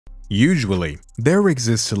Usually, there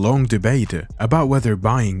exists a long debate about whether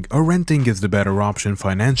buying or renting is the better option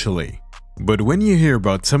financially. But when you hear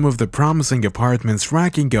about some of the promising apartments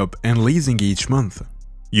racking up and leasing each month,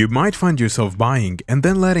 you might find yourself buying and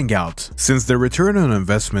then letting out, since the return on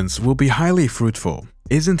investments will be highly fruitful.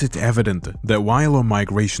 Isn't it evident that while on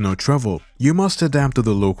migration or travel, you must adapt to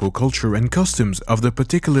the local culture and customs of the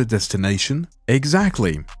particular destination?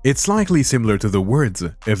 Exactly. It's likely similar to the words,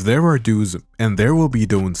 if there are do's and there will be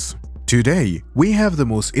don'ts. Today, we have the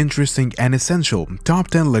most interesting and essential top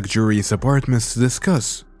 10 luxurious apartments to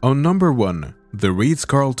discuss. On number 1, the Ritz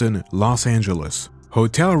Carlton, Los Angeles.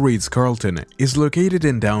 Hotel Ritz Carlton is located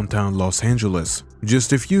in downtown Los Angeles,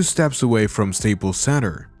 just a few steps away from Staples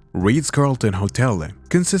Center. Ritz Carlton Hotel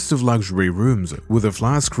consists of luxury rooms with a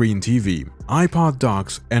flat-screen TV, iPod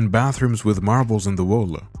docks, and bathrooms with marbles in the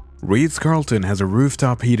wall. Ritz Carlton has a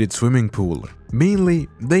rooftop heated swimming pool. Mainly,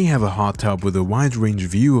 they have a hot tub with a wide-range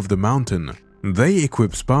view of the mountain. They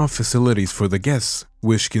equip spa facilities for the guests,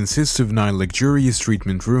 which consists of 9 luxurious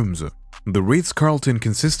treatment rooms. The Ritz Carlton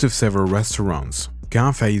consists of several restaurants,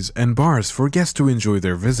 cafes, and bars for guests to enjoy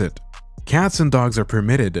their visit. Cats and dogs are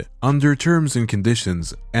permitted under terms and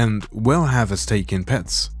conditions and will have a stake in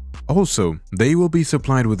pets. Also, they will be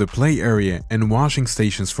supplied with a play area and washing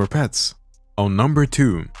stations for pets. On number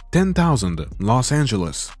 2, 10,000, Los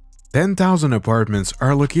Angeles. 10,000 apartments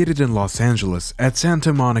are located in Los Angeles at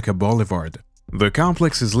Santa Monica Boulevard. The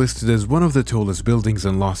complex is listed as one of the tallest buildings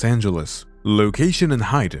in Los Angeles. Location and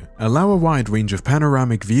height allow a wide range of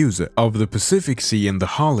panoramic views of the Pacific Sea and the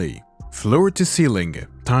Holly. Floor-to-ceiling,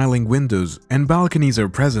 tiling windows, and balconies are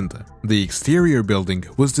present. The exterior building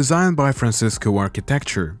was designed by Francisco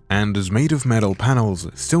Architecture and is made of metal panels,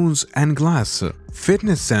 stones, and glass.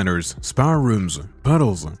 Fitness centers, spa rooms,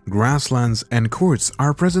 puddles, grasslands, and courts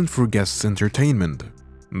are present for guests' entertainment.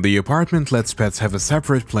 The apartment lets pets have a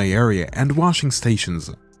separate play area and washing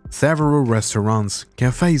stations. Several restaurants,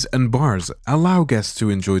 cafes, and bars allow guests to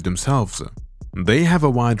enjoy themselves. They have a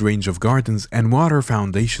wide range of gardens and water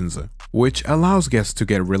fountains, which allows guests to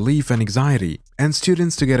get relief and anxiety, and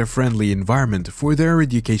students to get a friendly environment for their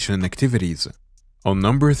education and activities. On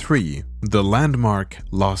number 3, the Landmark,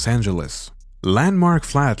 Los Angeles. Landmark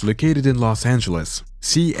Flat located in Los Angeles,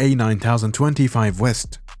 CA 9025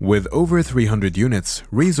 West, with over 300 units,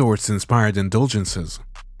 resorts-inspired indulgences.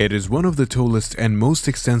 It is one of the tallest and most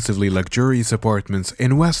extensively luxurious apartments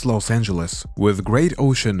in West Los Angeles, with great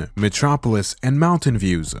ocean, metropolis, and mountain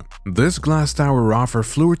views. This glass tower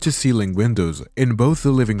offers floor-to-ceiling windows in both the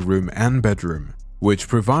living room and bedroom, which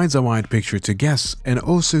provides a wide picture to guests and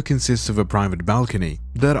also consists of a private balcony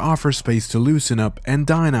that offers space to loosen up and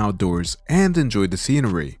dine outdoors and enjoy the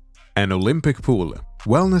scenery. An Olympic pool,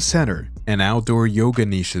 wellness center, and outdoor yoga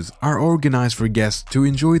niches are organized for guests to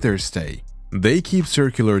enjoy their stay. They keep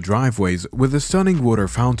circular driveways with a stunning water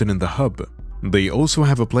fountain in the hub. They also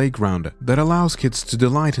have a playground that allows kids to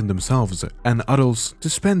delight in themselves and adults to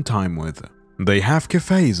spend time with. They have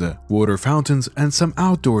cafes, water fountains, and some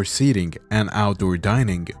outdoor seating and outdoor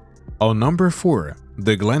dining. On number 4,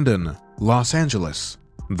 the Glendon, Los Angeles.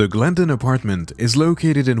 The Glendon apartment is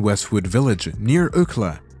located in Westwood Village near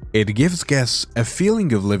Ookla. It gives guests a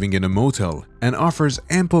feeling of living in a motel and offers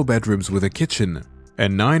ample bedrooms with a kitchen, a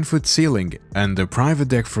 9-foot ceiling, and a private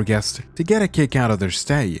deck for guests to get a kick out of their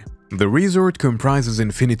stay. The resort comprises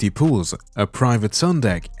infinity pools, a private sun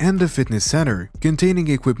deck, and a fitness center containing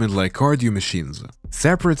equipment like cardio machines.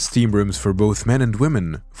 Separate steam rooms for both men and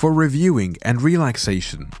women for reviewing and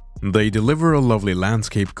relaxation. They deliver a lovely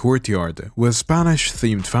landscape courtyard with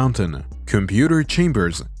Spanish-themed fountain, computer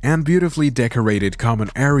chambers, and beautifully decorated common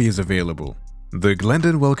areas available. The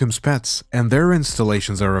Glendon welcomes pets, and their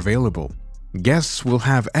installations are available. Guests will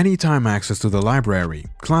have anytime access to the library,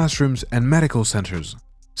 classrooms, and medical centers.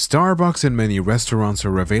 Starbucks and many restaurants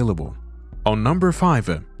are available. On number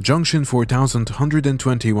 5, Junction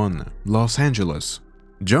 4121, Los Angeles.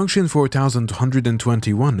 Junction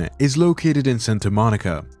 4121 is located in Santa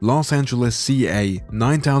Monica, Los Angeles, CA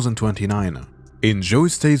 9029. Enjoy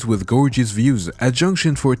stays with gorgeous views at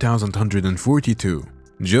Junction 4142.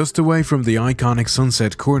 Just away from the iconic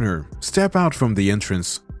Sunset Corner, step out from the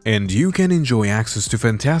entrance, and you can enjoy access to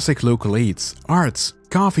fantastic local eats, arts,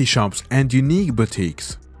 coffee shops, and unique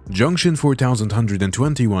boutiques. Junction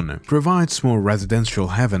 4121 provides small residential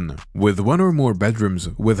heaven, with 1 or more bedrooms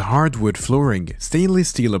with hardwood flooring, stainless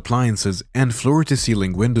steel appliances, and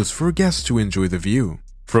floor-to-ceiling windows for guests to enjoy the view.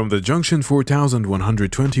 From the Junction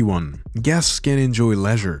 4121, guests can enjoy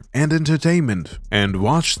leisure and entertainment and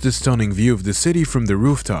watch the stunning view of the city from the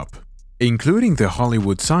rooftop, including the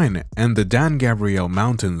Hollywood sign and the Dan Gabriel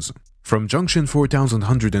Mountains. From junction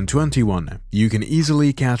 4121, you can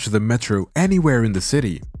easily catch the metro anywhere in the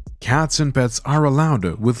city. Cats and pets are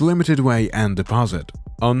allowed with limited way and deposit.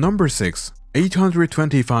 On number 6,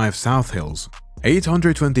 825 South Hills.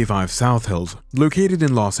 825 South Hills, located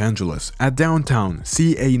in Los Angeles at downtown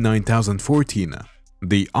CA 9014.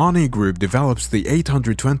 The Ani Group develops the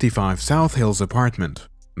 825 South Hills apartment.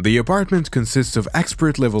 The apartment consists of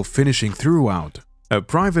expert-level finishing throughout. A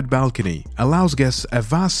private balcony allows guests a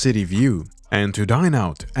vast city view and to dine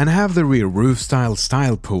out and have the rear roof-style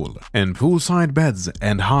pool and poolside beds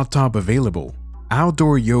and hot tub available.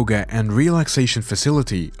 Outdoor yoga and relaxation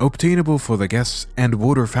facility obtainable for the guests and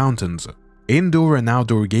water fountains. Indoor and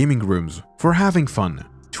outdoor gaming rooms for having fun.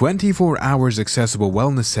 24 hours accessible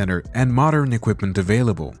wellness center and modern equipment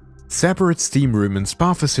available. Separate steam room and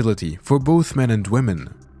spa facility for both men and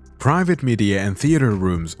women. Private media and theater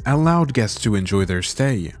rooms allowed guests to enjoy their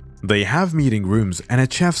stay. They have meeting rooms and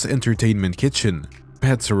a chef's entertainment kitchen.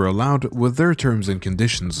 Pets are allowed with their terms and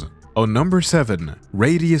conditions. On number 7,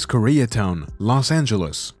 Radius Koreatown, Los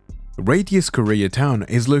Angeles. Radius Koreatown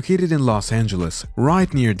is located in Los Angeles,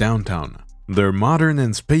 right near downtown. Their modern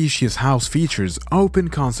and spacious house features open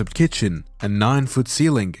concept kitchen, a 9-foot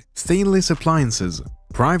ceiling, stainless appliances,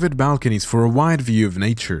 private balconies for a wide view of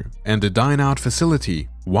nature, and a dine-out facility.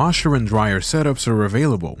 Washer and dryer setups are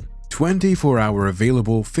available. 24-hour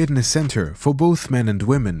available fitness center for both men and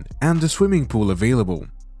women, and a swimming pool available.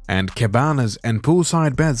 And cabanas and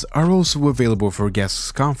poolside beds are also available for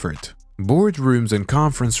guests' comfort. Board rooms and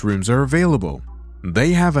conference rooms are available.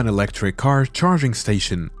 They have an electric car charging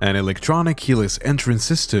station, an electronic keyless entrance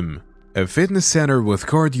system, a fitness center with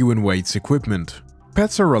cardio and weights equipment.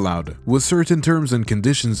 Pets are allowed with certain terms and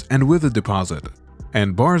conditions and with a deposit.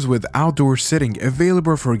 And bars with outdoor sitting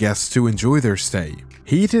available for guests to enjoy their stay.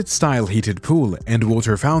 Heated pool and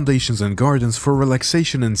water fountains and gardens for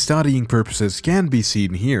relaxation and studying purposes can be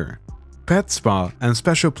seen here. Pet spa and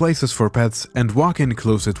special places for pets and walk-in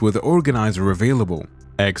closet with organizer available.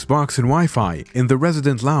 Xbox and Wi-Fi in the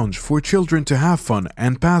resident lounge for children to have fun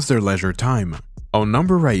and pass their leisure time. On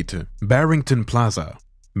number 8, Barrington Plaza.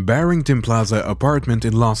 Barrington Plaza apartment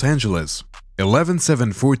in Los Angeles.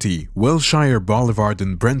 11740 Wilshire Boulevard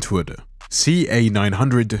in Brentwood, CA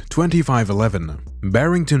 900 2511.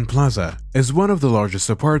 Barrington Plaza is one of the largest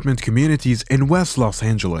apartment communities in West Los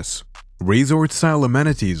Angeles. Resort-style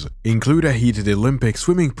amenities include a heated Olympic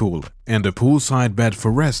swimming pool and a poolside bed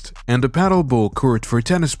for rest and a paddleball court for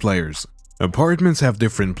tennis players. Apartments have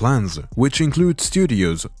different plans, which include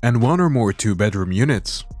studios and one or more 2-bedroom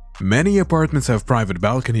units. Many apartments have private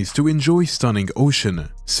balconies to enjoy stunning ocean,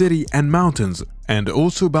 city and mountains, and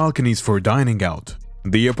also balconies for dining out.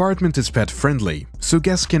 The apartment is pet-friendly, so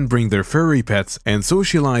guests can bring their furry pets and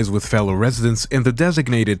socialize with fellow residents in the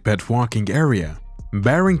designated pet walking area.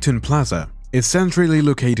 Barrington Plaza is centrally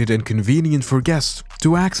located and convenient for guests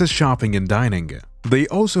to access shopping and dining. They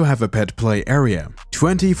also have a pet play area,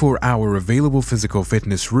 24-hour available physical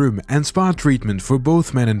fitness room and spa treatment for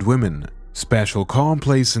both men and women. Special calm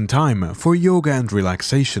place and time for yoga and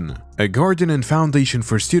relaxation, a garden and fountain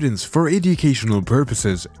for students for educational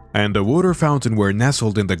purposes, and a water fountain were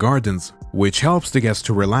nestled in the gardens, which helps the guests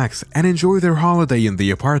to relax and enjoy their holiday in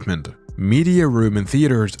the apartment. Media room and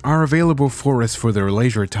theaters are available for us for their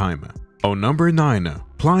leisure time. On number 9,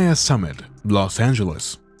 Playa Summit, Los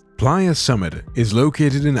Angeles. Playa Summit is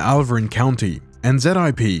located in Alverne County and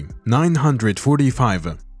ZIP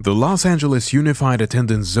 945. The Los Angeles Unified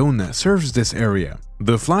Attendance Zone serves this area.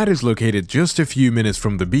 The flat is located just a few minutes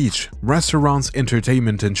from the beach, restaurants,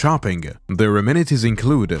 entertainment and shopping. Their amenities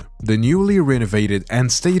include the newly renovated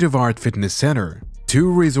and state-of-art fitness center,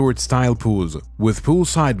 2 resort-style pools with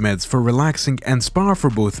poolside beds for relaxing and spa for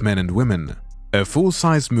both men and women, a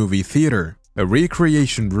full-size movie theater, a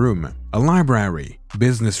recreation room, a library,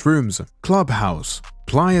 business rooms, clubhouse.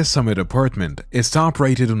 Playa Summit apartment is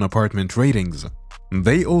top-rated on apartment ratings.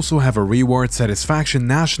 They also have a Reward Satisfaction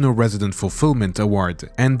National Resident Fulfillment Award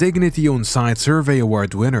and Dignity On-Site Survey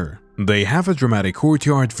Award winner. They have a dramatic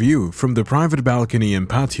courtyard view from the private balcony and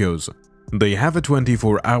patios. They have a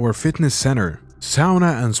 24-hour fitness center,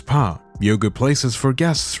 sauna and spa, yoga places for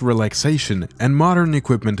guests' relaxation, and modern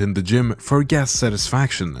equipment in the gym for guest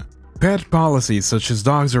satisfaction. Pet policies such as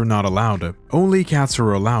dogs are not allowed, only cats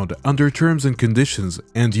are allowed under terms and conditions,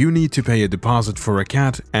 and you need to pay a deposit for a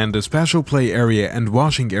cat and a special play area and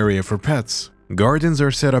washing area for pets. Gardens are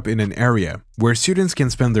set up in an area where students can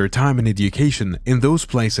spend their time in education in those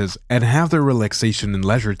places and have their relaxation and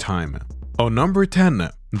leisure time. On number 10,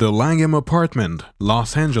 the Langham Apartment,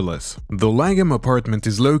 Los Angeles. The Langham Apartment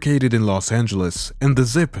is located in Los Angeles in the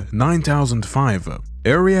zip 9005.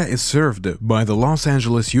 Area is served by the Los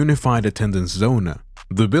Angeles Unified Attendance Zone.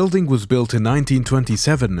 The building was built in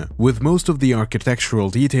 1927 with most of the architectural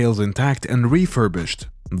details intact and refurbished.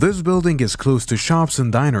 This building is close to shops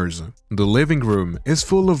and diners. The living room is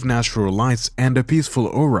full of natural lights and a peaceful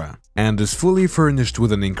aura, and is fully furnished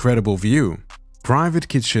with an incredible view. Private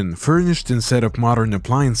kitchen furnished and set up modern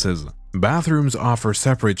appliances. Bathrooms offer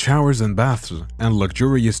separate showers and baths and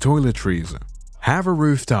luxurious toiletries. Have a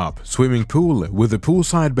rooftop swimming pool with a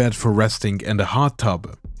poolside bed for resting and a hot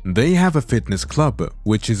tub. They have a fitness club,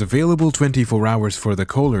 which is available 24 hours for the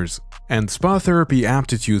callers, and spa therapy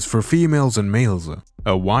aptitudes for females and males.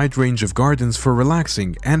 A wide range of gardens for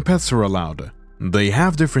relaxing, and pets are allowed. They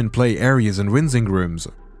have different play areas and rinsing rooms.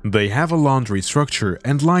 They have a laundry structure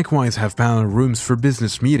and likewise have panel rooms for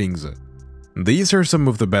business meetings. These are some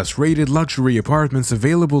of the best rated luxury apartments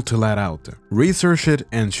available to let out. Research it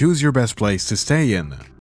and choose your best place to stay in.